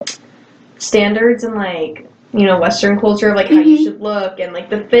standards in like, you know, Western culture of like how you should look and like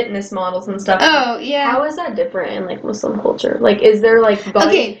the fitness models and stuff. Oh, yeah. How is that different in like Muslim culture? Like, is there like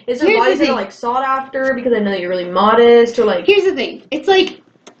bodies? Is there bodies that are like sought after because I know that you're really modest, or like? Here's the thing. It's like,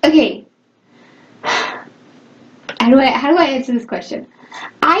 okay. How do I answer this question?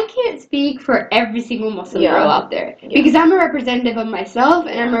 I can't speak for every single Muslim girl out there because I'm a representative of myself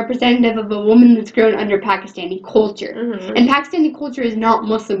and I'm a representative of a woman that's grown under Pakistani culture. And Pakistani culture is not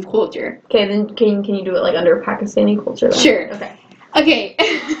Muslim culture. Okay, then can you do it like under Pakistani culture then? Sure. Okay.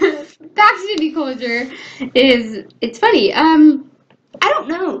 Pakistani culture it's funny. I don't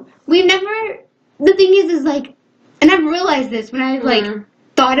know. The thing is like, and I've realized this when I've like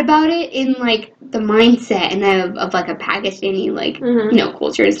thought about it in like the mindset and of like a Pakistani like you know,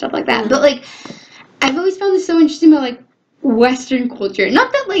 culture and stuff like that. But like I've always found this so interesting about like Western culture.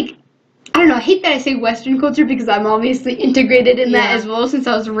 Not that like, I don't know, I hate that I say Western culture because I'm obviously integrated in that as well since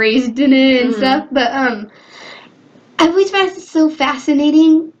I was raised in it and stuff. But I've always found it so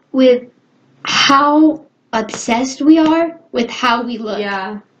fascinating with how obsessed we are with how we look.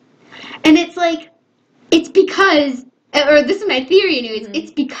 Yeah. And it's like, it's because, or this is my theory anyways,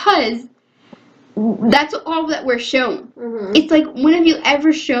 it's because that's all that we're shown. It's like, when have you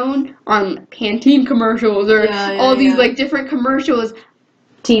ever shown on Pantene commercials or all these like different commercials?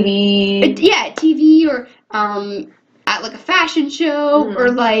 TV. TV or at like a fashion show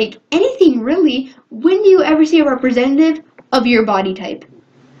or like anything really. When do you ever see a representative of your body type?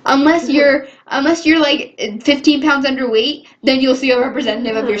 Unless you're like 15 pounds underweight, then you'll see a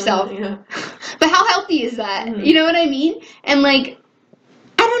representative of yourself. But how healthy is that? You know what I mean? And like,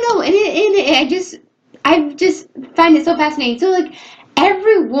 I don't know. And I just find it so fascinating. So like,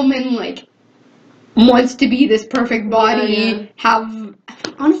 every woman like wants to be this perfect body.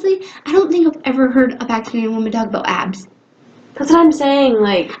 Honestly, I don't think I've ever heard a Pakistani woman talk about abs. That's what I'm saying,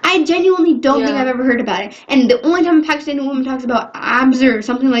 like... I genuinely don't think I've ever heard about it. And the only time a Pakistani woman talks about abs or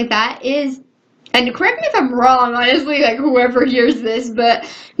something like that is... And correct me if I'm wrong, honestly, like, whoever hears this, but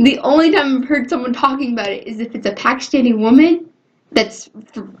the only time I've heard someone talking about it is if it's a Pakistani woman that's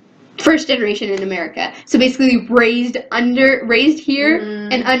first generation in America. So basically raised here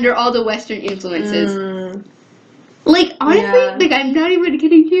and under all the Western influences. Like, honestly, like, I'm not even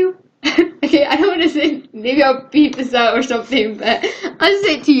kidding you. Okay, I don't want to say, maybe I'll beep this out or something, but I'll just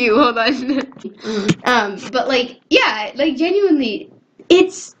say it to you, hold on. But like, yeah, like genuinely,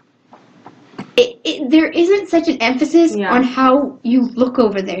 there isn't such an emphasis on how you look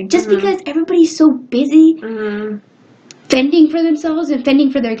over there, just because everybody's so busy fending for themselves and fending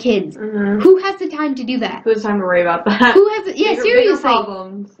for their kids. Who has the time to do that? Who has time to worry about that? Who has, seriously.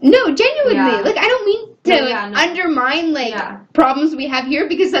 Problems. No, genuinely, like, I don't mean to undermine like problems we have here,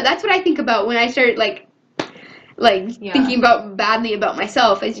 because that's what I think about when I start like thinking about badly about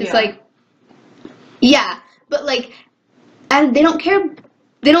myself. It's just like, but like, and they don't care.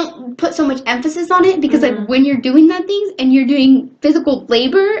 They don't put so much emphasis on it because like when you're doing that things and you're doing physical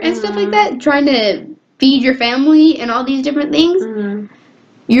labor and stuff like that, trying to feed your family and all these different things,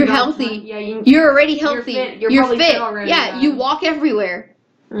 you're healthy. You're already healthy. You're fit. Already, you walk everywhere.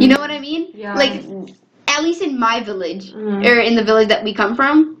 You know what I mean? Like, at least in my village, or in the village that we come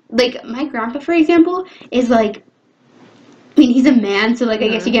from, like, my grandpa, for example, is like, I mean, he's a man, so, like, I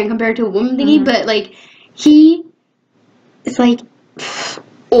guess you can't compare it to a woman thingy, but, like, he is, like,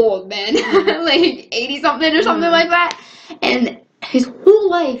 old, man. Like, 80-something or something like that. And his whole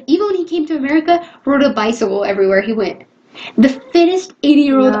life, even when he came to America, rode a bicycle everywhere he went. The fittest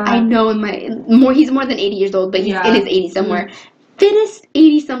 80-year-old I know he's more than 80 years old, but he's in his 80s somewhere. Fittest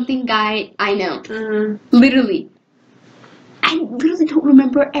 80-something guy I know. Literally. I literally don't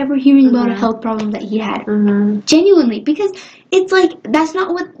remember ever hearing about a health problem that he had. Genuinely. Because it's like, that's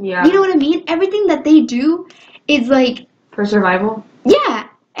not what, you know what I mean? Everything that they do is like... For survival? Yeah.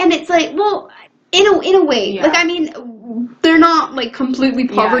 And it's like, well, in a way. Like, I mean, they're not like completely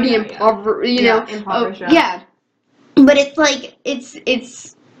poverty you know. Impoverished. But it's like,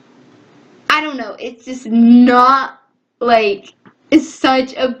 it's, I don't know. It's just not like... It's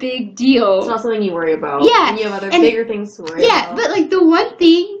such a big deal. It's not something you worry about. Yeah. And you have other bigger things to worry about. Yeah, but like the one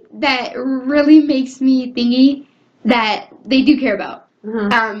thing that really makes me thingy that they do care about,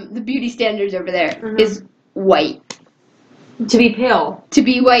 the beauty standards over there is white. To be pale. To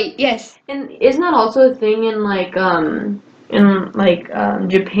be white, yes. And isn't that also a thing in like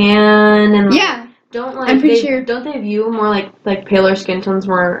Japan and I'm pretty sure. Don't they view more like paler skin tones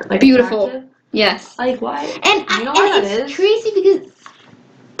more like beautiful? Attractive? Yes. Like, why? And you know why that is? It's crazy because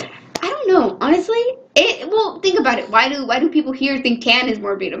I don't know, honestly. Well, think about it. Why do people here think tan is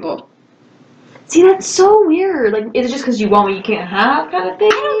more beautiful? See, that's so weird. Like, is it just because you want what you can't have kind of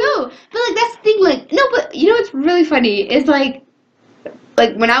thing? I don't know. But like like, no, but you know what's really funny is like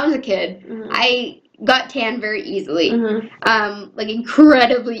when I was a kid, I got tan very easily, like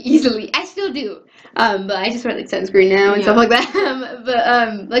incredibly easily. I still do, but I just wear like sunscreen now and stuff like that.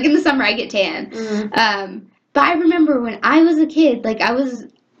 But like in the summer, I get tan. But I remember when I was a kid, like I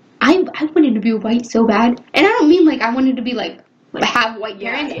wanted to be white so bad, and I don't mean like I wanted to be like have white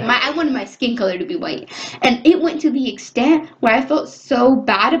parents. I wanted my skin color to be white, and it went to the extent where I felt so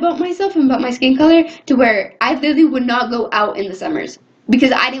bad about myself and about my skin color to where I literally would not go out in the summers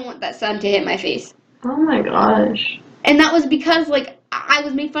because I didn't want that sun to hit my face. Oh my gosh. And that was because like I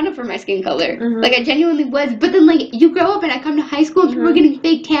was made fun of for my skin color. Like I genuinely was. But then like you grow up and I come to high school and people are getting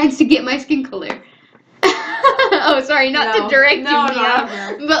fake tans to get my skin color. Oh, sorry, not to direct you,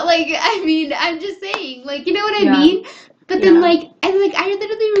 Mia. But like, I mean, I'm just saying, like, you know what I mean? But then like I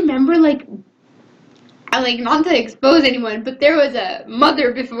literally remember like, not to expose anyone, but there was a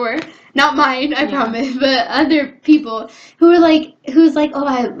mother before, not mine, I promise, but other people who was like,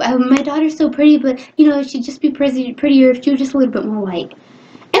 oh, my daughter's so pretty, but you know, she'd just be prettier if she was just a little bit more white.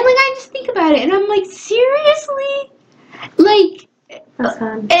 And like, I just think about it, and I'm like, seriously, like.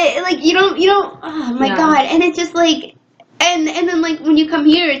 Like you don't oh my god, and it's just like and then like when you come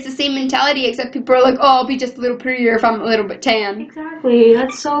here it's the same mentality except people are like, oh, I'll be just a little prettier if I'm a little bit tan. Exactly.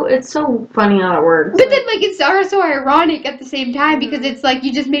 It's so funny how it works. But then like it's also ironic at the same time because it's like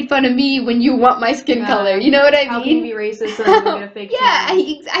you just made fun of me when you want my skin color, you know what I mean? How can you be racist and then get a fake tan?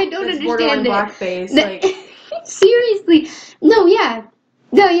 I don't it's understand it. Blackface, like seriously. No,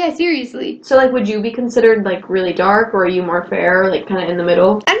 yeah, seriously. So, like, would you be considered, like, really dark, or are you more fair, like, kind of in the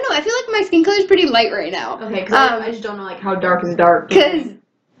middle? I don't know. I feel like my skin color is pretty light right now. Okay, because I just don't know, like, how dark is dark. Because,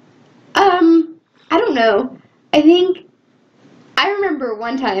 I don't know. I think, I remember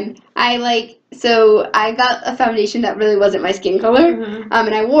one time, so I got a foundation that really wasn't my skin color, and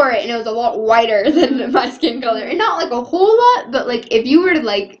I wore it, and it was a lot whiter than my skin color. And not, like, a whole lot, but, like, if you were to,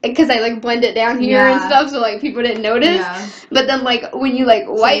 like, because I, like, blend it down here and stuff, so, like, people didn't notice. Yeah. But then, like, when you, like,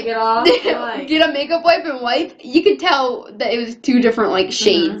 wipe, it off, get a makeup wipe and wipe, you could tell that it was two different, like,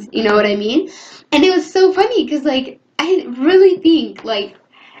 shades, you know what I mean? And it was so funny, because, like, I really think, like,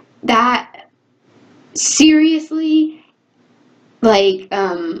 that seriously, like,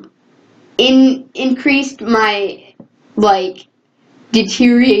 increased my, like,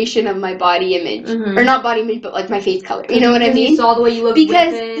 deterioration of my body image. Or not body image, but, like, my face color. You know what I mean? You saw the way you looked with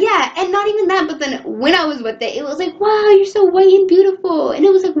it. Yeah, and not even that, but then when I was with it, it was like, wow, you're so white and beautiful. And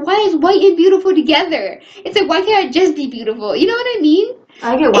it was like, why is white and beautiful together? It's like, why can't I just be beautiful? You know what I mean?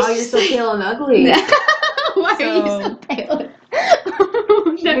 I get, wow, you're so pale and ugly. Why are you so pale?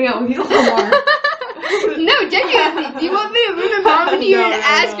 No, genuinely. Do you want me to bring my mom in here and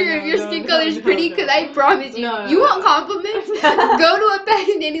ask her if your skin color is pretty? Because I promise you, you want compliments? Go to a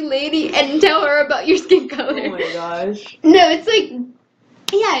Pakistani lady and tell her about your skin color. Oh my gosh. No, it's like,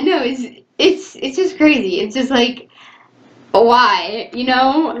 yeah, no, it's just crazy. It's just like, why? You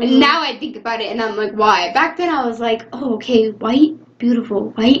know? And now I think about it and I'm like, why? Back then I was like, oh, okay, white,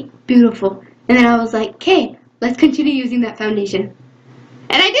 beautiful, white, beautiful. And then I was like, okay, let's continue using that foundation.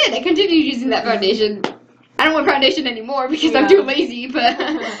 And I did. I continued using that foundation. I don't want foundation anymore because I'm too lazy, but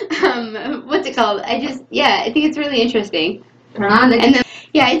what's it called? I think it's really interesting. And then,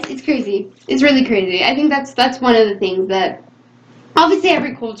 it's crazy. It's really crazy. I think that's one of the things that obviously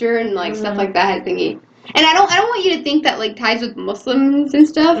every culture and like stuff like that has thingy. And I don't want you to think that like ties with Muslims and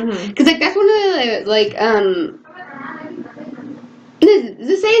stuff because like that's one of the like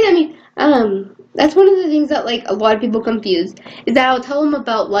that's one of the things that like a lot of people confuse is that I'll tell them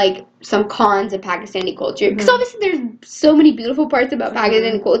about like some cons of Pakistani culture because obviously there's so many beautiful parts about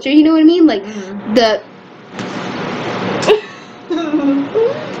Pakistani culture, you know what I mean? Like the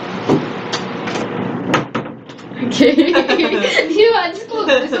okay. You know, I just close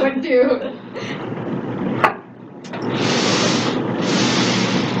this one too.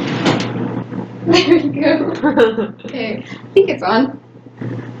 There we go. Okay, I think it's on.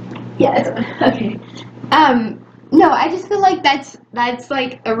 Yeah, it's on. Okay. No, I just feel like that's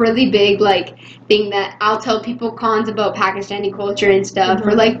like a really big like thing that I'll tell people cons about Pakistani culture and stuff,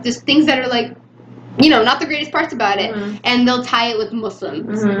 or like just things that are like, you know, not the greatest parts about it, and they'll tie it with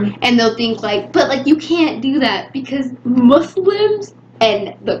Muslims, and they'll think like, but like you can't do that because Muslims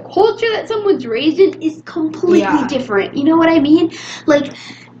and the culture that someone's raised in is completely different. You know what I mean? Like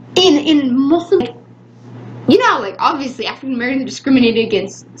in Muslim. You know, like, obviously, African Americans are discriminated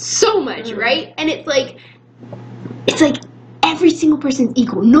against so much, right? And it's like every single person's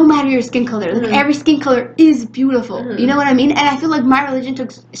equal, no matter your skin color. Like, every skin color is beautiful. You know what I mean? And I feel like my religion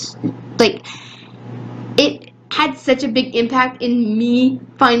took, like, had such a big impact in me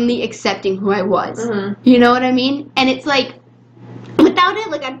finally accepting who I was. Mm-hmm. You know what I mean? And it's like, without it,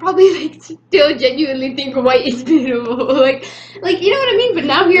 like, I'd probably, like, still genuinely think white is beautiful. like, you know what I mean? But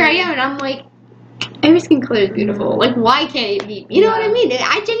now here I am, and I'm like, every skin color is beautiful. Like, why can't it be? You know what I mean?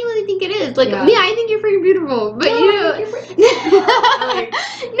 I genuinely think it is. Like, I think you're freaking beautiful. But, you know.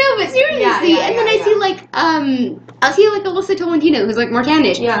 No, but seriously. And then I see, like, I'll see, like, Alyssa Tolentino, who's, like, more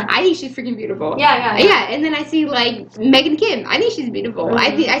tannish. Yeah. I think she's freaking beautiful. Yeah. And then I see, like, Megan Kim. I think she's beautiful.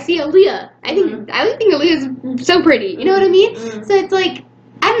 Mm-hmm. I see Aaliyah. I think Aaliyah's so pretty. You know what I mean? Mm-hmm. So it's, like,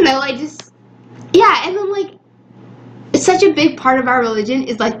 I don't know. And then, like, such a big part of our religion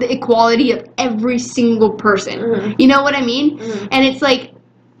is like the equality of every single person. Mm-hmm. You know what I mean? Mm-hmm. And it's like,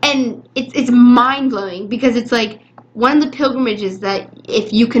 and it's mind blowing because it's like one of the pilgrimages that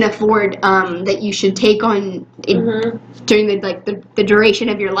if you can afford, that you should take on during the duration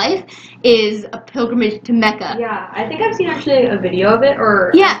of your life is a pilgrimage to Mecca. Yeah, I think I've seen actually a video of it,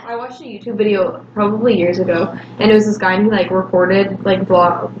 or I watched a YouTube video probably years ago, and it was this guy who like recorded like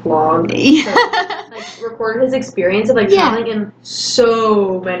vlog. Recorded his experience of like traveling in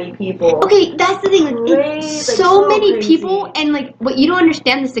so many people. Okay, that's the thing. Like, it's so many crazy people, and like what you don't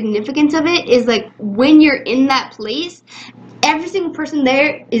understand the significance of it is like when you're in that place, every single person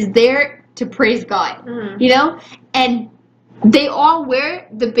there is there to praise God. Mm-hmm. You know, and they all wear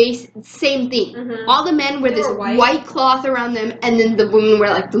the same thing. Mm-hmm. All the men wear this white cloth around them, and then the women wear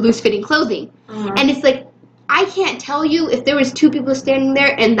like the loose-fitting clothing. Mm-hmm. And it's like, I can't tell you if there was two people standing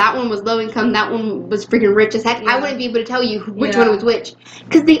there and that one was low income, that one was freaking rich as heck. Yeah. I wouldn't be able to tell you which one was which.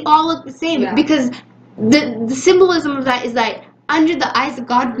 Because they all look the same. Yeah. Because the symbolism of that is that under the eyes of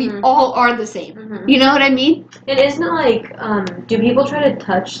God, we all are the same. Mm-hmm. You know what I mean? And isn't it like, do people try to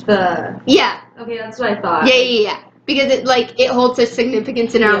touch the... Yeah. Okay, that's what I thought. Yeah. Because it holds such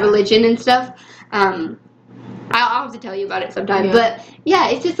significance in our religion and stuff. I'll have to tell you about it sometime. Yeah. But yeah,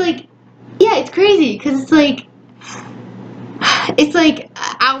 it's just like... Yeah, it's crazy because it's like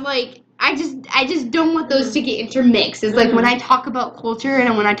I just don't want those to get intermixed. It's like when I talk about culture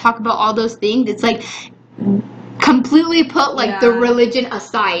and when I talk about all those things, it's like completely put like the religion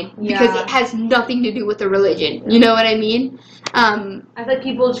aside because it has nothing to do with the religion. You know what I mean? I feel like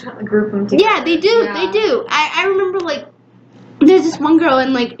people try to group them together. Yeah, they do. Yeah. They do. I remember like. There's this one girl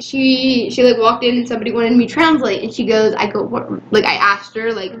and like she like walked in and somebody wanted me to translate and she goes, I asked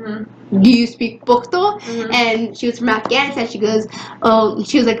her like, do you speak Pukhto? Mm-hmm. And she was from Afghanistan. She goes, oh,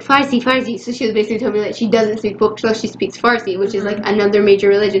 she was like Farsi. So she was basically told me that she doesn't speak Pukhto, she speaks Farsi, which is like another major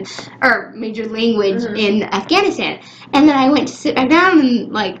religion or major language in Afghanistan. And then I went to sit back down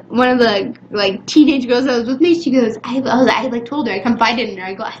and like one of the like teenage girls that was with me, she goes, I like told her, I confided in her,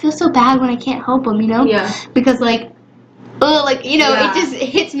 I go, I feel so bad when I can't help them, you know? Yeah. Because like. Oh, like, you know, it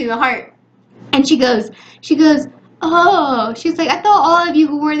hits me in the heart. And she goes, oh, she's like, I thought all of you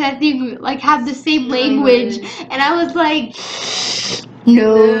who were that thing, like, have the same language. And I was like,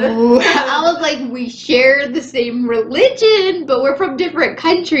 no. I was like, we share the same religion, but we're from different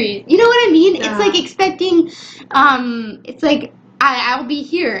countries. You know what I mean? Yeah. It's like expecting, it's like, I'll be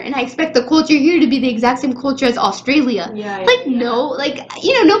here, and I expect the culture here to be the exact same culture as Australia. No, like,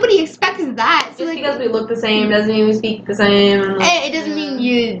 you know, nobody expects that. Just like, because we look the same doesn't mean we speak the same. It doesn't mean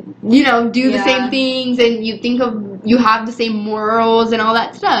you know, do the same things, and you have the same morals and all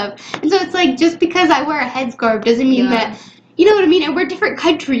that stuff. And so it's like, just because I wear a headscarf doesn't mean that, you know what I mean? And we're different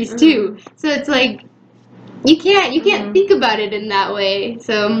countries, too. So it's like, you can't think about it in that way.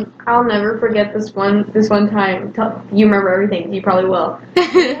 So I'll never forget this one time. You remember everything. You probably will.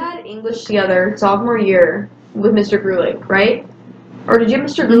 We had English together sophomore year with Mr. Grulich, right? Or did you have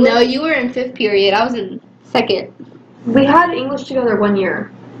Mr. Grulich? No, you were in 5th period. I was in 2nd. We had English together 1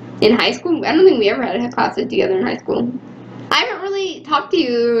 year. In high school? I don't think we ever had classes together in high school. I haven't really talked to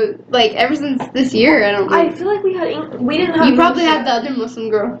you like ever since this year. I don't think. I feel like we didn't have. You probably had the other Muslim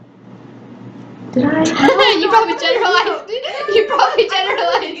girl. Did I? You probably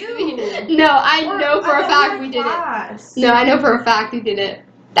generalized me. No, I know for a fact we did it. No, I know for a fact we did it.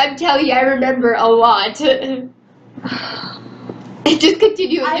 I'm telling you, I remember a lot. Just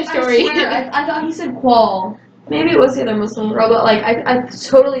continue with your story. I thought he said Khwal. Maybe it was the other Muslim girl, but like I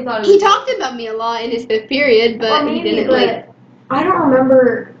totally thought it was. He talked about me a lot in his 5th period, but he didn't like. I don't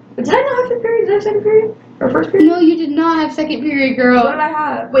remember. Did I not have 5th period? Did I have 2nd period? Or 1st period? No, you did not have 2nd period, girl. What did I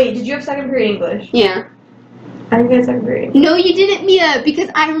have? Wait, did you have 2nd period English? Yeah. I think I had 2nd period. No, you didn't, Mia, because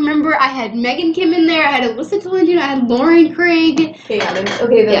I remember I had Megan Kim in there, I had Alyssa Tolentino, I had Lauren Craig. Okay, then I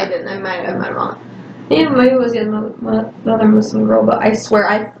didn't. I might have wrong. Yeah, maybe it was the other Muslim girl, but I swear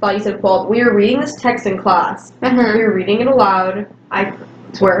I thought you said Khwal. We were reading this text in class. We were reading it aloud.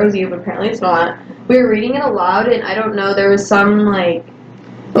 swear it was you, but apparently it's not. We were reading it aloud, and I don't know, there was some, like...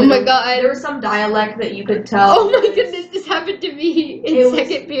 Oh my god. There was some dialect that you could tell. Oh my goodness, this happened to me in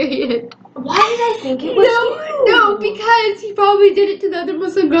second period. Why did I think it was you? No, because he probably did it to the other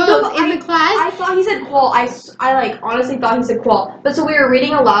Muslim girls in the class. I thought he said Khwal. I like honestly thought he said Khwal. But so we were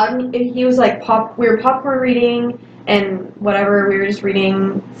reading aloud, and he was like we were popcorn reading and whatever. We were just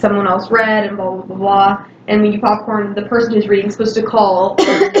reading. Someone else read and blah blah blah blah. And when you popcorn, the person who's reading is supposed to call on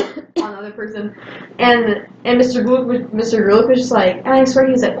the other person. And Mr. Grulick was just like, and I swear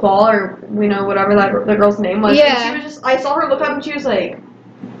he was at Khwal or whatever the girl's name was. Yeah. And she was just. I saw her look up and she was like.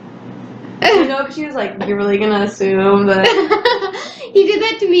 She was like, you're really gonna assume that... He did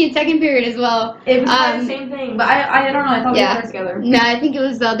that to me in second period as well. It was the same thing, but I don't know, I thought we were together. No, I think it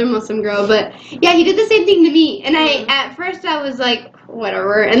was the other Muslim girl, but yeah, he did the same thing to me, and at first I was like,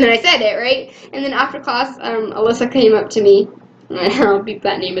 whatever, and then I said it, right? And then after class, Alyssa came up to me, I'll beep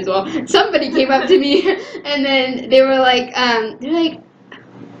that name as well, somebody came up to me, and then they were like,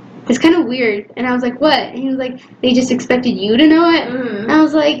 it's kind of weird. And I was like, what? And he was like, they just expected you to know it? And I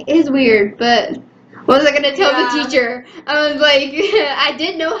was like, it is weird, but what was I going to tell the teacher? I was like, I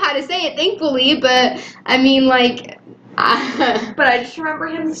did know how to say it, thankfully, but I mean, like... But I just remember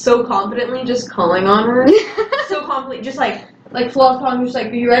him so confidently just calling on her. So confidently, just like Flaw calling, just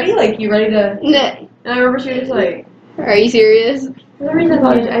like, are you ready? Like, you ready to... And I remember she was just like... Are you serious? For the reason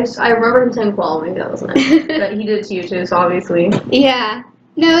I remember him saying Khwal, maybe that wasn't it. But he did it to you too, so obviously. Yeah.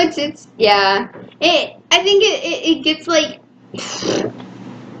 No, it's yeah. I think it gets like the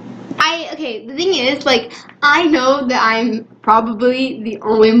thing is, like, I know that I'm probably the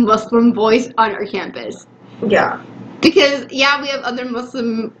only Muslim voice on our campus. Yeah. Because we have other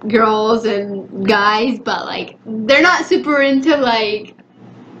Muslim girls and guys, but like they're not super into like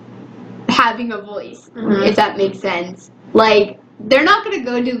having a voice, if that makes sense. Like they're not going to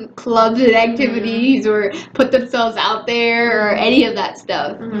go to clubs and activities or put themselves out there or any of that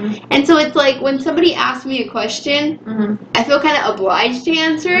stuff. And so it's like when somebody asks me a question, I feel kind of obliged to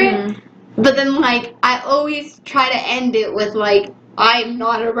answer it. But then, like, I always try to end it with, like, I'm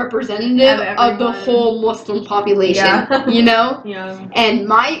not a representative of the whole Muslim population, you know? Yeah. And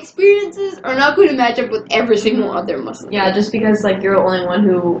my experiences are not going to match up with every single other Muslim. Yeah, just because, like, you're the only one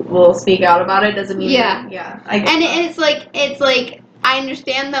who will speak out about it doesn't mean I get that. And it's like, I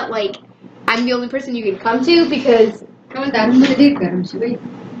understand that, like, I'm the only person you can come to because... Oh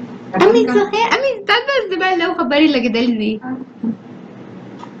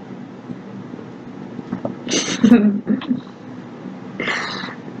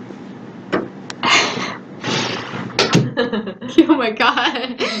my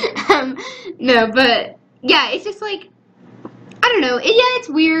god. No, but yeah, it's just like, I don't know. It's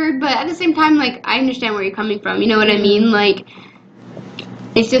weird, but at the same time, like, I understand where you're coming from. You know what I mean? Like,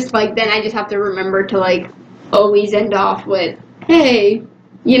 it's just like, then I just have to remember to, like, always end off with, hey,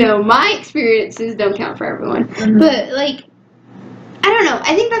 you know, my experiences don't count for everyone. But, like, I don't know.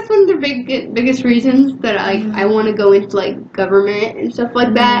 I think that's one of the biggest reasons that I want to go into, like, government and stuff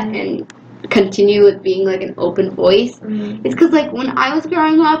like that and continue with being, like, an open voice. It's because, like, when I was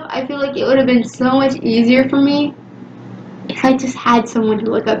growing up, I feel like it would have been so much easier for me if I just had someone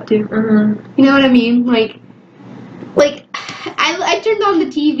to look up to. You know what I mean? Like I turned on the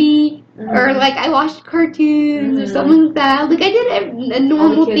TV or, like, I watched cartoons or something like that. Like, I did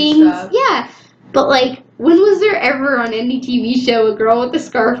normal things. Stuff. Yeah. But, like, when was there ever on any TV show a girl with a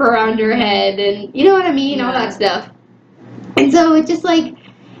scarf around her head and, you know what I mean? All that stuff. And so it's just, like,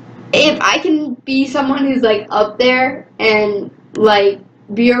 if I can be someone who's, like, up there and, like,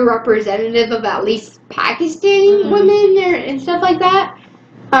 be a representative of at least Pakistani women and stuff like that,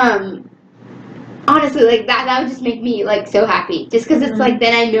 honestly, like, that would just make me, like, so happy. Just because it's, like,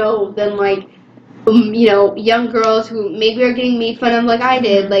 then I know, then, like, you know, young girls who maybe are getting made fun of like I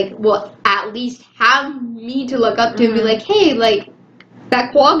did, like, will at least have me to look up to and be like, hey, like,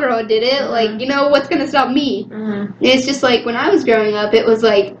 that Khwal girl did it, like, you know, what's gonna stop me? And it's just, like, when I was growing up, it was,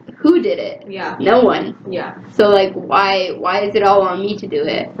 like, who did it? Yeah. No one. Yeah. So, like, why is it all on me to do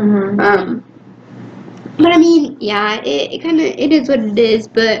it? But I mean, yeah, it is what it is,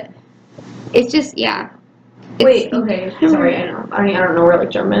 but it's just, yeah. Wait, okay, sorry, I know. I don't know where,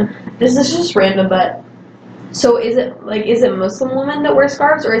 like, jump in. This is just random, but so is it Muslim women that wear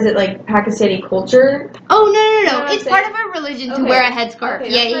scarves, or is it, like, Pakistani culture? Oh, no. It's part of our religion to wear a headscarf.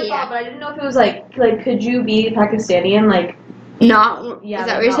 Okay, yeah. But I didn't know if it was, like, could you be Pakistani and, like... Not, is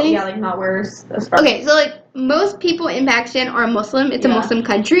that what you're saying? Yeah, like, not wear a scarf. Okay, so, like, most people in Pakistan are Muslim. It's a Muslim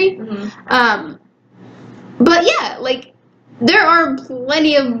country. But, yeah, like, there are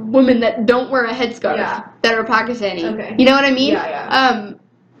plenty of women that don't wear a headscarf that are Pakistani. Okay. You know what I mean? Yeah.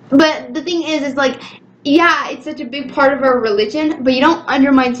 But the thing is like, yeah, it's such a big part of our religion, but you don't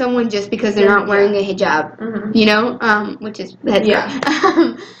undermine someone just because they're not wearing a hijab, you know, which is the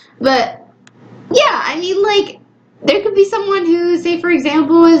headscarf. But yeah, I mean, like, there could be someone who, say, for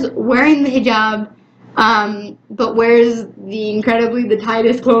example, is wearing the hijab, but wears the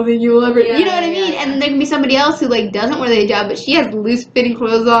tightest clothing you will ever, you know what I mean? And there can be somebody else who, like, doesn't wear the hijab, but she has loose-fitting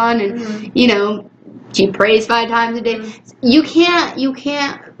clothes on, and, you know, she prays 5 times a day. You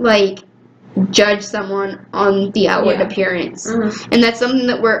can't, like, judge someone on the outward appearance. And that's something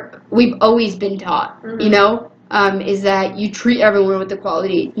that we've always been taught, you know? Is that you treat everyone with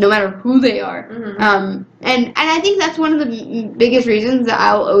equality, no matter who they are. And I think that's one of the biggest reasons that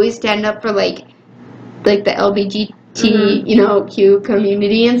I'll always stand up for like the LGBT, you know, Q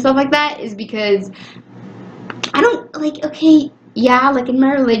community and stuff like that, is because I don't, like, okay, yeah, like in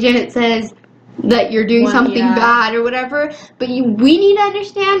my religion it says that you're doing something bad or whatever, but we need to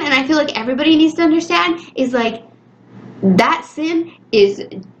understand, and I feel like everybody needs to understand, is like that sin is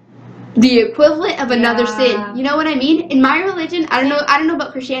the equivalent of another sin. You know what I mean? In my religion, I don't know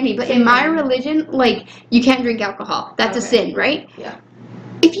about Christianity, but in my religion, like, you can't drink alcohol. That's a sin, right? Yeah.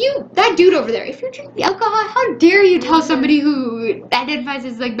 That dude over there, if you're drinking alcohol, how dare you tell somebody who identifies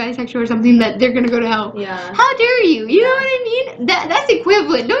as, like, bisexual or something that they're gonna go to hell? Yeah. How dare you? You know what I mean? That's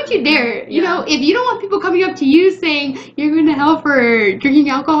equivalent. Don't you dare. You know, if you don't want people coming up to you saying you're going to hell for drinking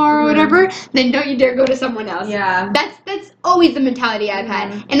alcohol or whatever, then don't you dare go to someone else. Yeah. That's always the mentality I've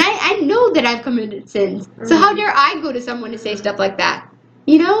had. And I know that I've committed sins. So how dare I go to someone to say stuff like that?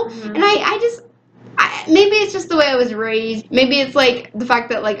 You know? And I just... maybe it's just the way I was raised. Maybe it's like the fact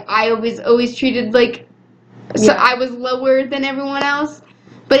that like I always treated like so I was lower than everyone else.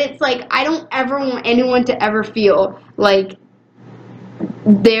 But it's like I don't ever want anyone to ever feel like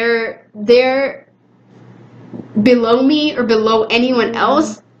they're below me or below anyone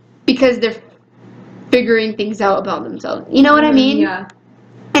else because they're figuring things out about themselves. You know what I mean? Yeah.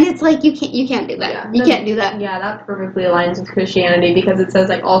 And it's like you can't do that. You can't do that. Yeah, that perfectly aligns with Christianity because it says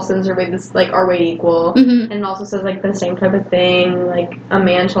like all sins are made equal, and it also says like the same type of thing, like a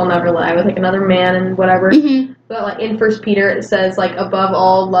man shall never lie with like another man and whatever. But like in 1 Peter it says like above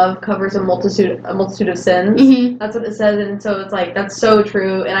all love covers a multitude of sins. That's what it says, and so it's like that's so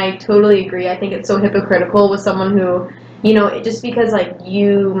true, and I totally agree. I think it's so hypocritical with someone who, you know, just because like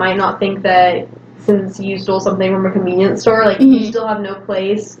you might not think that since you stole something from a convenience store, like you still have no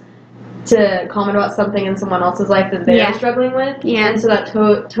place to comment about something in someone else's life that they're struggling with. And so that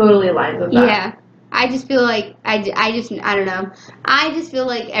totally aligns with that. Yeah. I just feel like I don't know. I just feel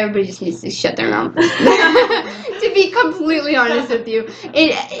like everybody just needs to shut their mouth. To be completely honest with you,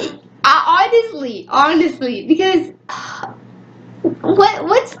 honestly, because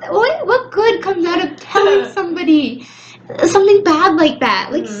what good comes out of telling somebody something bad like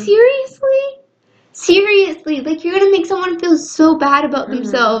that? Like seriously, like you're gonna make someone feel so bad about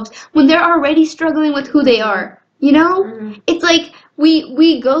themselves when they're already struggling with who they are. You know, it's like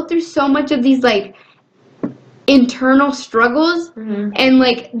we go through so much of these like internal struggles and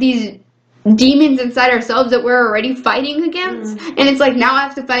like these demons inside ourselves that we're already fighting against, and it's like now I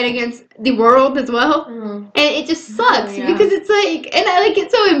have to fight against the world as well, and it just sucks because it's like, and I like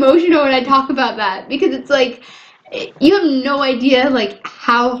get so emotional when I talk about that because it's like you have no idea like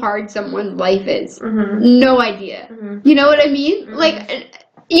how hard someone's life is. No idea. You know what I mean? Like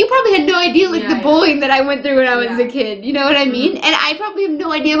you probably had no idea like the bullying that I went through when I was a kid. You know what I mean? And I probably have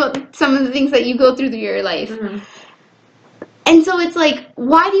no idea about some of the things that you go through your life. And so it's like,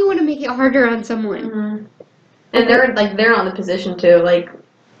 why do you want to make it harder on someone? And they're not in the position to, like,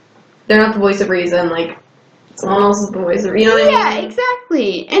 they're not the voice of reason, like someone else is the voice of, you know what I mean? Yeah,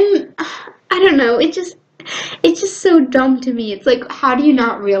 exactly. And I don't know, it's just so dumb to me. It's like, how do you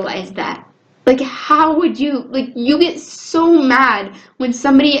not realize that? Like, how would you, like, you get so mad when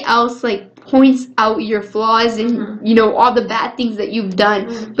somebody else, like, points out your flaws and, you know, all the bad things that you've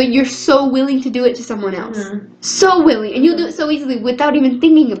done, but you're so willing to do it to someone else. So willing. And you'll do it so easily without even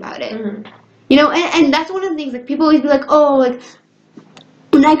thinking about it. You know, and that's one of the things, like, people always be like, oh, like,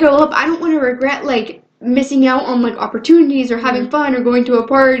 when I grow up, I don't want to regret, like, missing out on, like, opportunities or having fun or going to a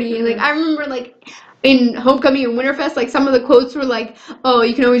party. Like, I remember, like, in homecoming and Winterfest, like, some of the quotes were like, oh,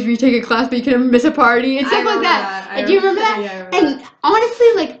 you can always retake a class, but you can never miss a party, and stuff like that. Do you remember that? Yeah, I remember and honestly,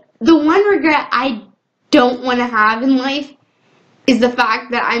 like, the one regret I don't want to have in life is the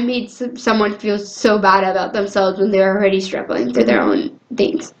fact that I made someone feel so bad about themselves when they're already struggling through their own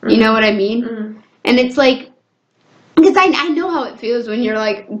things. You know what I mean? And it's like, because I know how it feels when you're,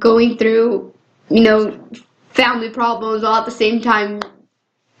 like, going through, you know, family problems all at the same time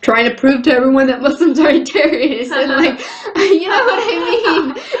trying to prove to everyone that Muslims aren't terrorists, and like, you know what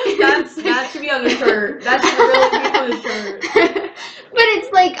I mean? That should be on the shirt. That should really be on the shirt. But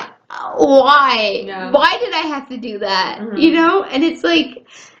it's like, why? Yeah. Why did I have to do that? Mm-hmm. You know? And it's like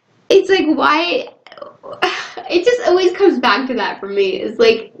why? It just always comes back to that for me. It's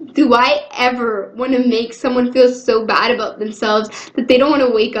like, do I ever want to make someone feel so bad about themselves that they don't want to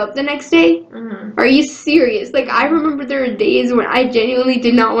wake up the next day? Mm-hmm. Are you serious? Like, I remember there were days when I genuinely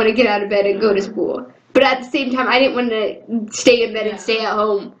did not want to get out of bed and go to school. But at the same time, I didn't want to stay in bed and stay at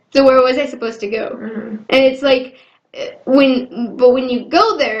home. So where was I supposed to go? Mm-hmm. And it's like, when you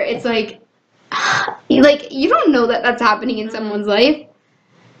go there, it's like you don't know that that's happening in someone's life.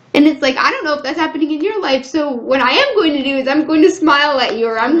 And it's like, I don't know if that's happening in your life, so what I am going to do is I'm going to smile at you,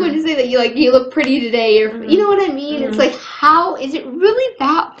 or I'm going to say that you look pretty today, or you know what I mean? It's like, how is it really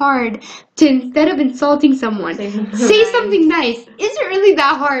that hard to, instead of insulting someone, say something nice? Is it really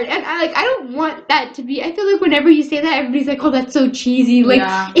that hard? And I don't want that to be, I feel like whenever you say that, everybody's like, oh, that's so cheesy. Like,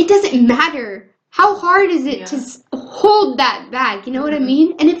 it doesn't matter. How hard is it to hold that back? You know what I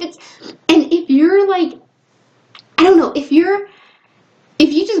mean? And if you're like, I don't know, if you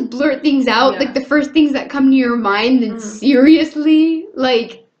just blurt things out, like the first things that come to your mind, then seriously,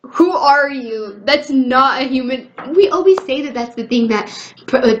 like, who are you? That's not a human. We always say that that's the thing that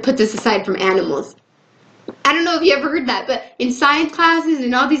puts us aside from animals. I don't know if you ever heard that, but in science classes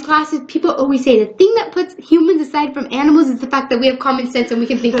and all these classes, people always say the thing that puts humans aside from animals is the fact that we have common sense and we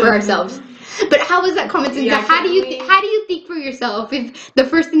can think for ourselves. But how is that common sense? Yeah, how do you think for yourself if the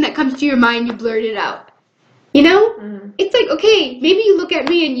first thing that comes to your mind, you blurt it out? You know? It's like, okay, maybe you look at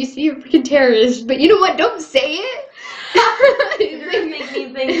me and you see a freaking terrorist, but you know what? Don't say it. Just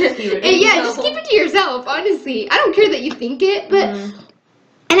keep it. Just keep it to yourself, honestly. I don't care that you think it, but...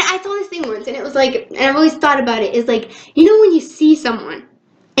 And I saw this thing once, and it was like, and I've always thought about it, is like, you know when you see someone,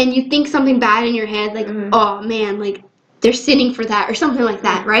 and you think something bad in your head, like, oh man, like, they're sinning for that, or something like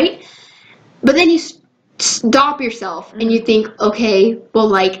that, right? But then you stop yourself, and you think, okay, well,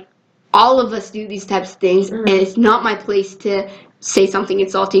 like, all of us do these types of things, and it's not my place to say something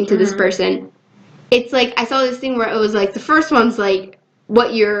insulting to this person. It's like, I saw this thing where it was like, the first one's like,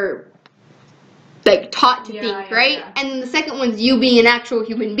 what you're, like, taught to think, right? Yeah. And then the second one's you being an actual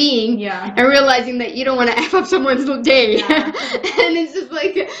human being, and realizing that you don't want to F up someone's day. And it's just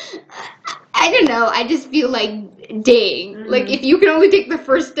like, I don't know, I just feel like, dang, like, if you can only take the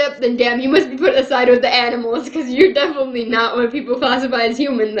first step, then damn, you must be put aside with the animals, because you're definitely not what people classify as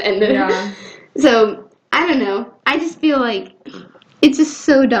human then. So, I don't know, I just feel like, it's just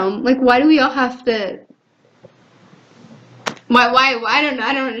so dumb. Like, why do we all have to, why, I don't know,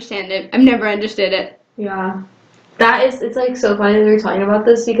 I don't understand it. I've never understood it. Yeah. It's like so funny that we were talking about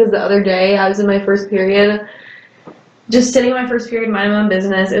this, because the other day, I was in my first period, just sitting in my first period, minding my own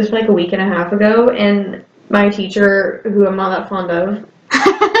business. It was like a week and a half ago, and my teacher, who I'm not that fond of,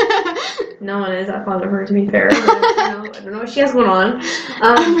 no one is that fond of her, to be fair, but, I don't know what she has going on.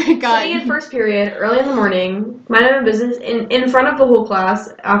 Oh my god. Sitting in first period, early in the morning, minding my own business, in front of the whole class,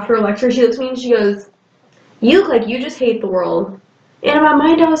 after a lecture, she looks at me and she goes, you look like you just hate the world. And in my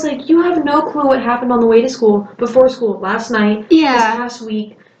mind, I was like, you have no clue what happened on the way to school, before school, last night, this past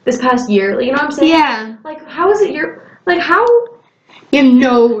week, this past year. Like, you know what I'm saying? Yeah. Like, how is it how... You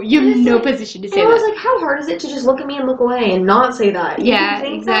have no position to say that. I was like, how hard is it to just look at me and look away and not say that? Yeah,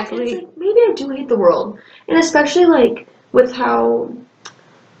 exactly. It's like, maybe I do hate the world. And especially, like, with how,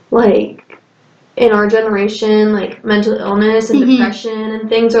 like, in our generation, like, mental illness and depression and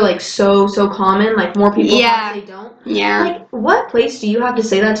things are, like, so common. Like, more people have, they don't. Yeah. Like, what place do you have to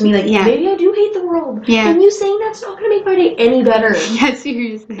say that to me? Like, maybe I do hate the world. Yeah. And you saying that's not going to make my day any better. Yeah,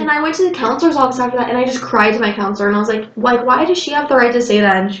 seriously. And I went to the counselor's office after that, and I just cried to my counselor, and I was like, why does she have the right to say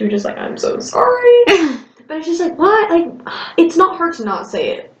that? And she was just like, I'm so sorry. But it's just like, what? Like, it's not hard to not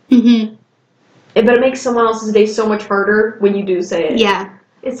say it. But it makes someone else's day so much harder when you do say it. Yeah.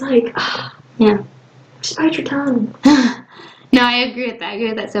 It's like, just bite your tongue. No, I agree with that. I agree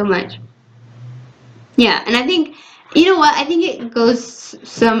with that so much. Yeah, and I think, you know what? I think it goes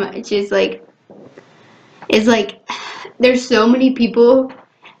so much is like, there's so many people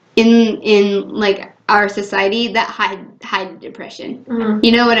in like our society that hide depression.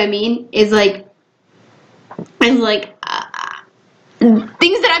 You know what I mean? Things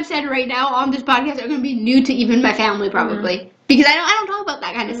that I've said right now on this podcast are going to be new to even my family probably, because I don't talk about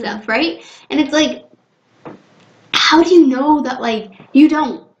that kind of stuff, right? And it's like, how do you know that, like, you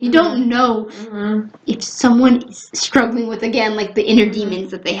don't know if someone is struggling with, again, like, the inner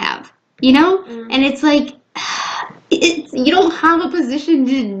demons that they have, you know? And it's like, you don't have a position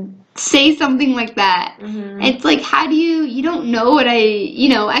to say something like that. It's like, how do you don't know what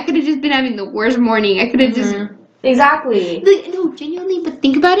I could have just been having the worst morning. I could have just exactly. Like, no, genuinely, but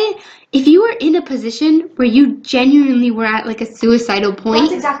think about it. If you were in a position where you genuinely were at like a suicidal point.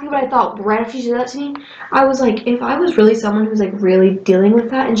 That's exactly what I thought. Right after she said that to me, I was like, if I was really someone who's like really dealing with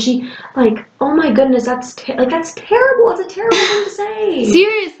that, and she like, oh my goodness, that's terrible. That's a terrible thing to say.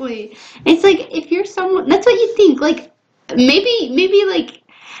 Seriously, it's like if you're someone, that's what you think. Like maybe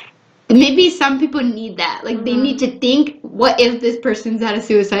some people need that. Like they need to think, what if this person's at a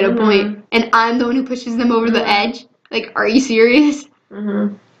suicidal point and I'm the one who pushes them over the edge? Like, are you serious?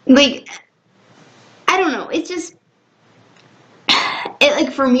 Like, I don't know. It's just,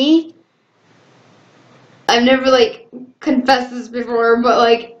 like for me, I've never like confessed this before, but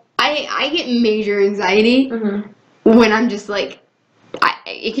like I get major anxiety when I'm just like,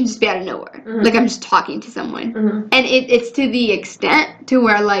 it can just be out of nowhere. Like I'm just talking to someone. And it's to the extent to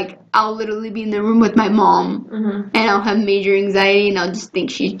where like I'll literally be in the room with my mom and I'll have major anxiety and I'll just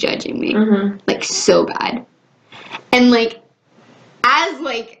think she's judging me. Like so bad. And like as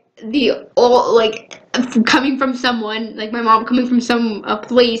like coming from someone, like my mom coming from a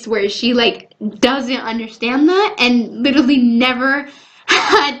place where she like doesn't understand that and literally never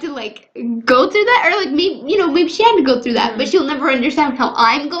had to like go through that, or like maybe she had to go through that, but she'll never understand how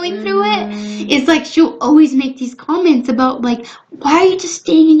I'm going through it. It's like she'll always make these comments about like, why are you just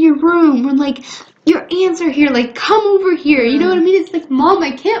staying in your room, or like, your aunts are here, like come over here, you know what I mean? It's like, Mom,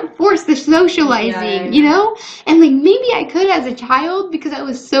 I can't force the socializing, you know? And like maybe I could as a child because I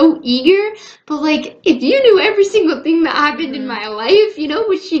was so eager, but like if you knew every single thing that happened in my life, you know,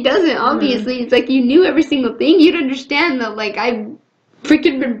 which she doesn't obviously, it's like you knew every single thing, you'd understand that like I've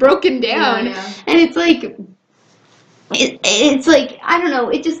freaking been broken down. And it's like it's like, I don't know,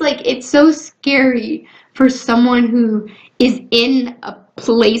 it's just like, it's so scary for someone who is in a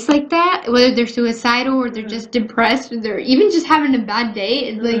place like that, whether they're suicidal or they're just depressed or they're even just having a bad day.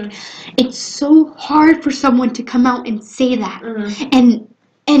 It's like, it's so hard for someone to come out and say that. And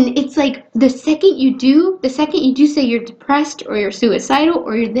it's like the second you do say you're depressed or you're suicidal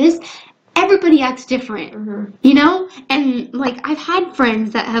or you're this, everybody acts different, you know? And like I've had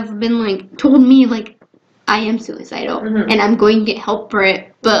friends that have been like, told me like, I am suicidal and I'm going to get help for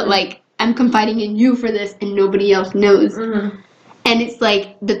it, but like I'm confiding in you for this and nobody else knows. And it's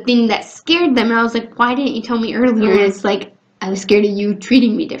like the thing that scared them, and I was like, why didn't you tell me earlier? And it's like, I was scared of you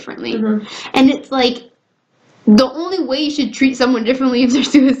treating me differently. And it's like, the only way you should treat someone differently if they're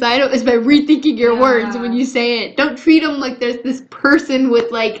suicidal is by rethinking your words when you say it. Don't treat them like there's this person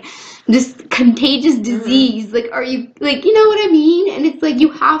with like this contagious disease. Like, are you, like, you know what I mean? And it's like,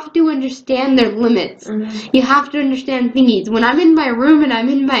 you have to understand their limits. You have to understand thingies. When I'm in my room and I'm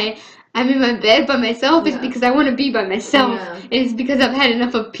in my bed by myself, it's because I want to be by myself. It's because I've had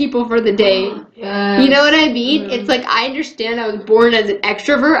enough of people for the day. You know what I mean? It's like, I understand I was born as an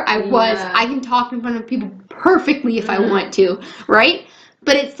extrovert. I can talk in front of people perfectly if I want to, right?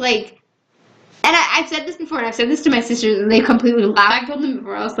 But it's like, and I've said this before, and I've said this to my sisters, and they completely laughed. I told them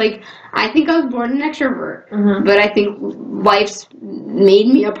before, I was like, I think I was born an extrovert, but I think life's made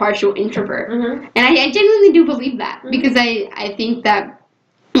me a partial introvert. And I genuinely do believe that, because I think that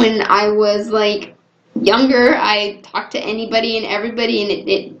when I was like younger, I talked to anybody and everybody, and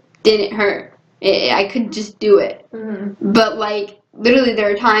it didn't hurt. I could just do it. But like literally,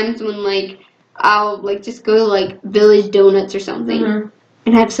 there are times when like I'll like just go to like Village Donuts or something,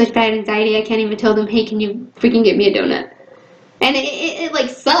 and I have such bad anxiety I can't even tell them, hey, can you freaking get me a donut? And it like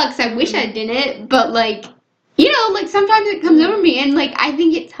sucks. I wish I didn't, but like, you know, like sometimes it comes over me, and like I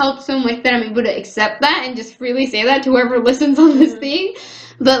think it's helped so much that I'm able to accept that and just freely say that to whoever listens on this thing.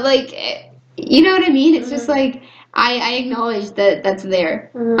 But like, you know what I mean? It's just like, I acknowledge that that's there.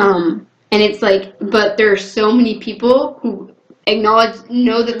 And it's like, but there are so many people who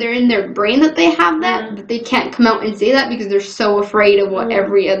know that they're in their brain that they have that, but they can't come out and say that because they're so afraid of what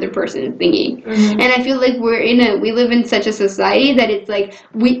every other person is thinking. And I feel like we live in such a society that it's like,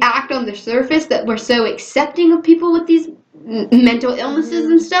 we act on the surface that we're so accepting of people with these mental illnesses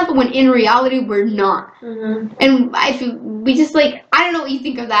and stuff, when in reality we're not. And I feel we just like, I don't know what you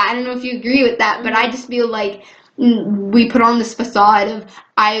think of that, I don't know if you agree with that, but I just feel like we put on this facade of,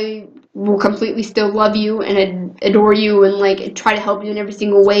 I will completely still love you and adore you and like try to help you in every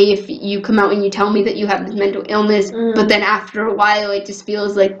single way if you come out and you tell me that you have this mental illness, but then after a while it just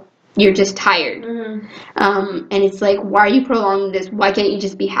feels like you're just tired. And it's like, why are you prolonging this? Why can't you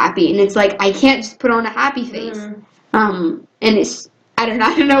just be happy? And it's like, I can't just put on a happy face. And it's, I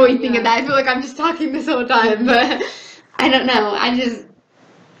don't know what you think of that. I feel like I'm just talking this whole time, but I don't know.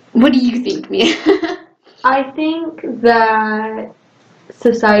 What do you think, Mia? I think that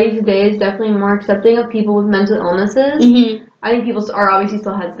society today is definitely more accepting of people with mental illnesses. Mm-hmm. I think people are obviously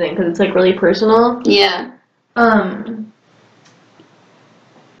still hesitant because it's like really personal. Yeah.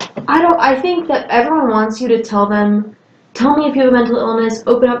 I think that everyone wants you to tell me if you have a mental illness,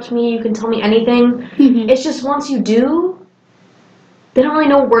 open up to me, you can tell me anything. Mm-hmm. It's just once you do, they don't really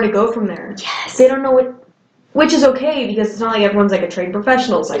know where to go from there. Yes. They don't know which is okay because it's not like everyone's like a trained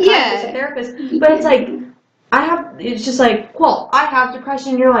professional, psychiatrist, a therapist. But it's like, it's just like, well, I have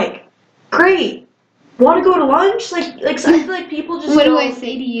depression, you're like, great. Want to go to lunch? Like I feel like people just what do I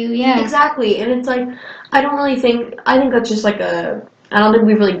say to you? Yeah. Exactly. And it's like, I think that's just like I don't think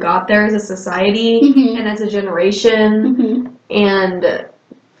we've really got there as a society and as a generation. And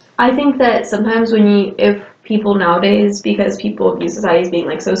I think that sometimes if people nowadays, because people view society as being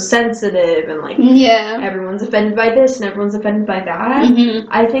like so sensitive and like everyone's offended by this and everyone's offended by that,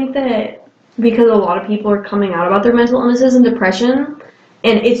 I think that because a lot of people are coming out about their mental illnesses and depression,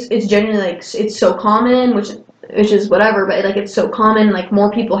 and it's genuinely like it's so common, which is whatever, but like it's so common, like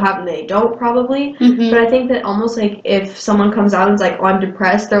more people have than they don't probably. But I think that almost like if someone comes out and is like, oh, I'm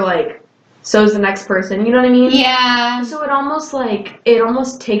depressed, they're like, so's the next person, you know what I mean? Yeah. So it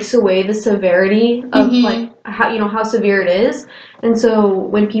almost takes away the severity of like how severe it is. And so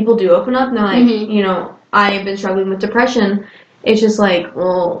when people do open up and they're like, I've been struggling with depression, it's just like,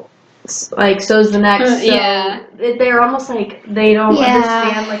 well, like so's the next. So they're almost like they don't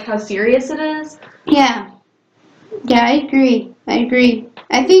understand like how serious it is. Yeah, I agree. I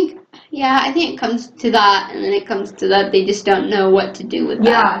think it comes to that, and then it comes to that they just don't know what to do with that.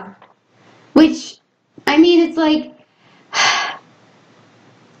 Yeah. Which, I mean, it's like,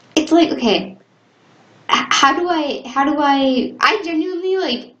 okay, how do I genuinely,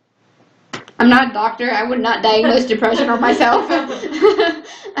 like, I'm not a doctor, I would not diagnose depression on myself.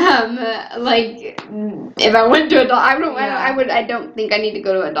 Like, if I went to a doctor, I don't think I need to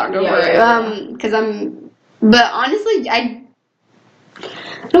go to a doctor for it, because but honestly, I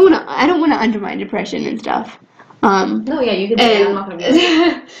don't want to undermine depression and stuff. No, yeah, you can say I'm not gonna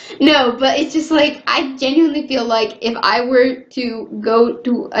be No, but it's just like, I genuinely feel like if I were to go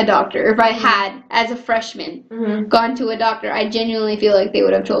to a doctor, if I had, as a freshman, gone to a doctor, I genuinely feel like they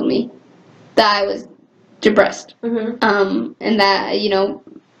would have told me that I was depressed. And that,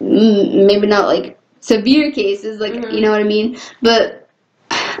 maybe not like severe cases, like, you know what I mean? But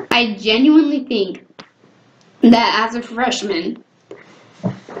I genuinely think that as a freshman,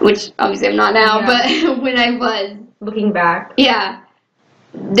 which obviously I'm not now, but when I was looking back,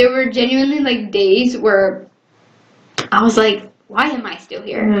 there were genuinely like days where I was like, why am I still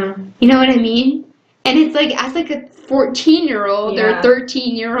here? You know what I mean? And it's like, as like a 14-year-old or a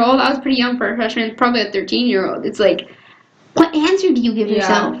 13-year-old, I was pretty young for a freshman, probably a 13-year-old. It's like, what answer do you give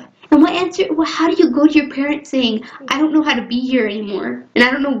yourself? And how do you go to your parents saying, I don't know how to be here anymore, and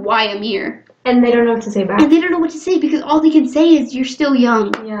I don't know why I'm here? And they don't know what to say back. And they don't know what to say because all they can say is, you're still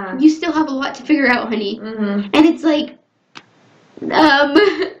young. Yeah. You still have a lot to figure out, honey. And it's like,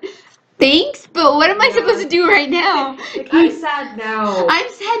 thanks, but what am I supposed to do right now? I'm sad now.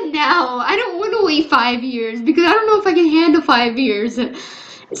 I don't want to wait 5 years because I don't know if I can handle 5 years.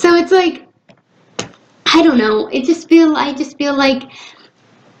 So it's like, I don't know. I just feel like,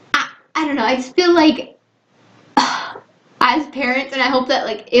 I don't know. I just feel like, as parents, and I hope that,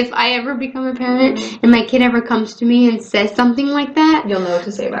 like, if I ever become a parent and my kid ever comes to me and says something like that, you'll know what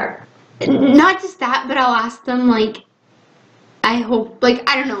to say back. Not just that, but I'll ask them, like, I hope, like,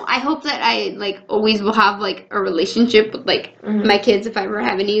 I don't know, I hope that I, like, always will have, like, a relationship with, like, my kids, if I ever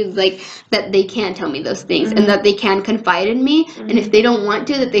have any, like, that they can tell me those things, and that they can confide in me, and if they don't want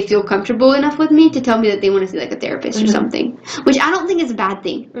to, that they feel comfortable enough with me to tell me that they want to see, like, a therapist or something, which I don't think is a bad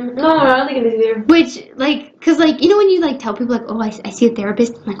thing. No, I don't think it is either. Which, like, because, like, you know when you, like, tell people, like, oh, I see a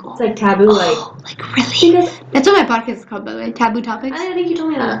therapist, I'm like, oh. It's, like, taboo, like, really? Because that's what my podcast is called, by the way, Taboo Topics. I think you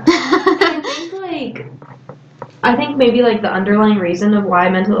told me that. I think maybe, like, the underlying reason of why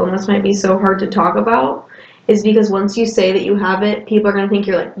mental illness might be so hard to talk about is because once you say that you have it, people are going to think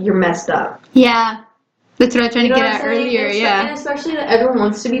you're messed up. Yeah. That's what I was trying to get at earlier, And especially that everyone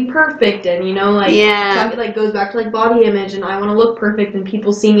wants to be perfect, and, it, like, goes back to, like, body image, and I want to look perfect, and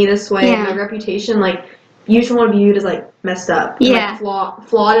people see me this way, and my reputation, like, you just want to be viewed as, like, messed up. And, like,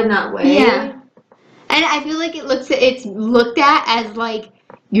 flawed in that way. Yeah. And I feel like it's looked at as, like,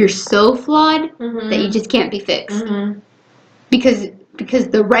 you're so flawed that you just can't be fixed. Because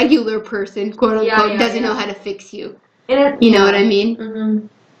the regular person, quote unquote, doesn't know how to fix you. You know what I mean?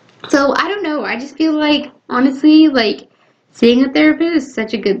 So I don't know. I just feel like, honestly, like, seeing a therapist is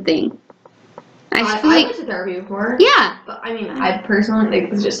such a good thing. I went to therapy before. Yeah. But I mean, I personally,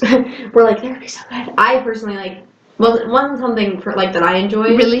 like, it's just, we're like, therapy's so good. I personally, like, well, it wasn't something for, like, that I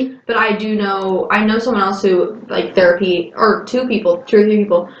enjoyed. Really? But I know someone else who, like, therapy, or 2 or 3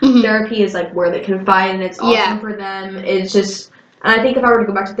 people, therapy is, like, where they confide, and it's awesome for them. It's just, and I think if I were to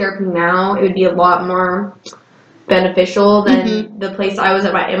go back to therapy now, it would be a lot more beneficial than the place I was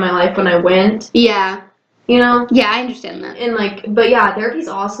at in my life when I went. Yeah. You know? Yeah, I understand that. And, like, but yeah, therapy's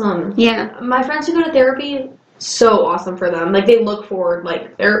awesome. Yeah. My friends who go to therapy, so awesome for them. Like, they look forward,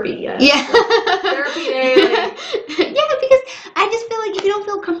 like, therapy, yes. Yeah. Like, therapy day, like. Yeah, because I just feel like if you don't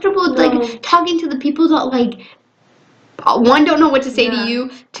feel comfortable, like, talking to the people that, like, 1, don't know what to say to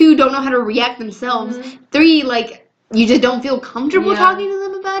you, 2, don't know how to react themselves, 3, like, you just don't feel comfortable talking to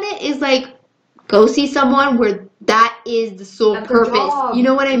them about it, is, like, go see someone where that is the sole purpose. You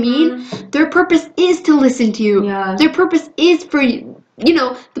know what I mean? Their purpose is to listen to you. Yeah. Their purpose is for you. You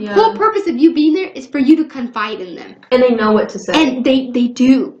know, the whole purpose of you being there is for you to confide in them. And they know what to say. And they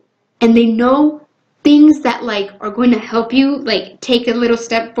do. And they know things that, like, are going to help you, like, take a little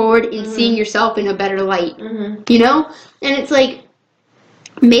step forward in seeing yourself in a better light. You know? And it's like,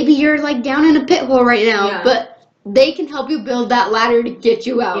 maybe you're, like, down in a pit hole right now, but they can help you build that ladder to get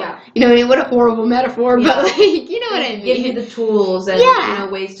you out. Yeah. You know what I mean? What a horrible metaphor, but, like, you know what I mean? Give you the tools and, you know,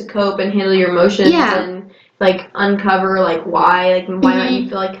 ways to cope and handle your emotions and, like, uncover, like, why, like, why not you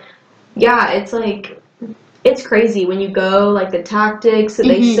feel like, it's like, it's crazy when you go, like, the tactics that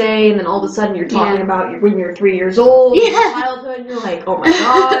they say, and then all of a sudden you're talking about when you're 3 years old, your childhood, and you're like, oh my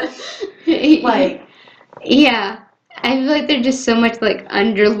gosh. Like, I feel like there's just so much, like,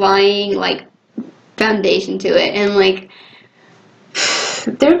 underlying, like, foundation to it, and, like,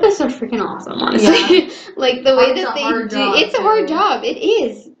 therapists are freaking awesome, honestly. Like, the way that they do, it's a hard job. It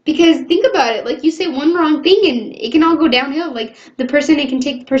is. Because think about it, like, you say one wrong thing and it can all go downhill. Like, it can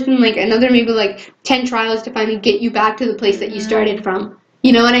take the person, like, another maybe, like, 10 trials to finally get you back to the place that you started from.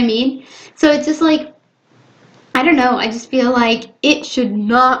 You know what I mean? So it's just like, I don't know, I just feel like it should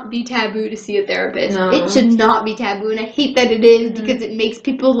not be taboo to see a therapist. No. It should not be taboo, and I hate that it is because it makes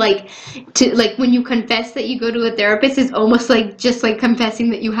people, like, when you confess that you go to a therapist, it's almost like just like confessing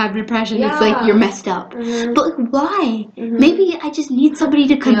that you have depression. It's like you're messed up. But, like, why? Maybe I just need somebody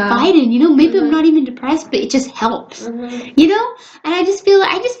to confide in, you know? Maybe I'm not even depressed, but it just helps. You know? And I just feel,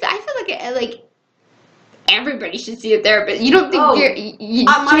 I feel like everybody should see a therapist. You don't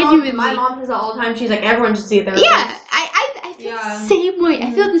think my mom says that all the time. She's like, everyone should see a therapist. Yeah, I feel the same way.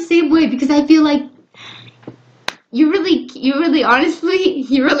 I feel the same way because I feel like you really honestly,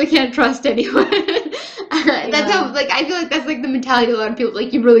 you really can't trust anyone. That's how, like, I feel like that's, like, the mentality of a lot of people.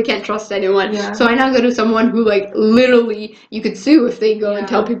 Like, you really can't trust anyone. So I now go to someone who, like, literally you could sue if they go and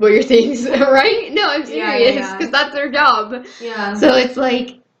tell people your things, right? No, I'm serious because that's their job. So it's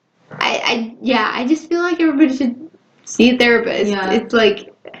like, I just feel like everybody should see a therapist. It's like,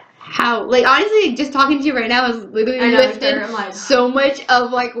 how, like, honestly, just talking to you right now has literally lifted so much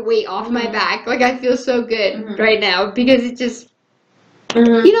of, like, weight off my back. Like, I feel so good right now because it just,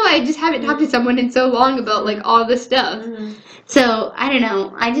 you know, I just haven't talked to someone in so long about, like, all this stuff. So, I don't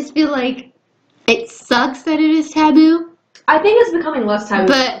know. I just feel like it sucks that it is taboo. I think it's becoming less taboo.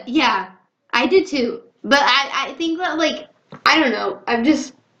 But, yeah, I did too. But I think that, like, I don't know. I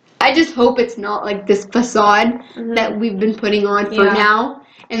just hope it's not, like, this facade that we've been putting on for now,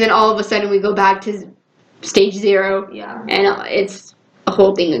 and then all of a sudden we go back to stage 0, and it's a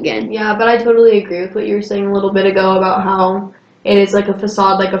whole thing again. Yeah, but I totally agree with what you were saying a little bit ago about how it is, like, a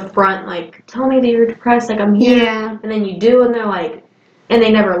facade, like a front, like, tell me that you're depressed, like, I'm here, and then you do, and they're like, and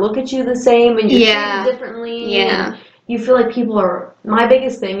they never look at you the same, and you're treated differently, and you feel like people are, my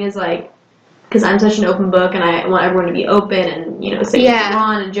biggest thing is, like, because I'm such an open book and I want everyone to be open and, you know, say what you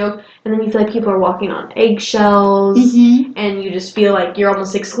want and joke. And then you feel like people are walking on eggshells and you just feel like you're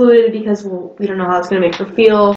almost excluded because, well, we don't know how it's going to make her feel.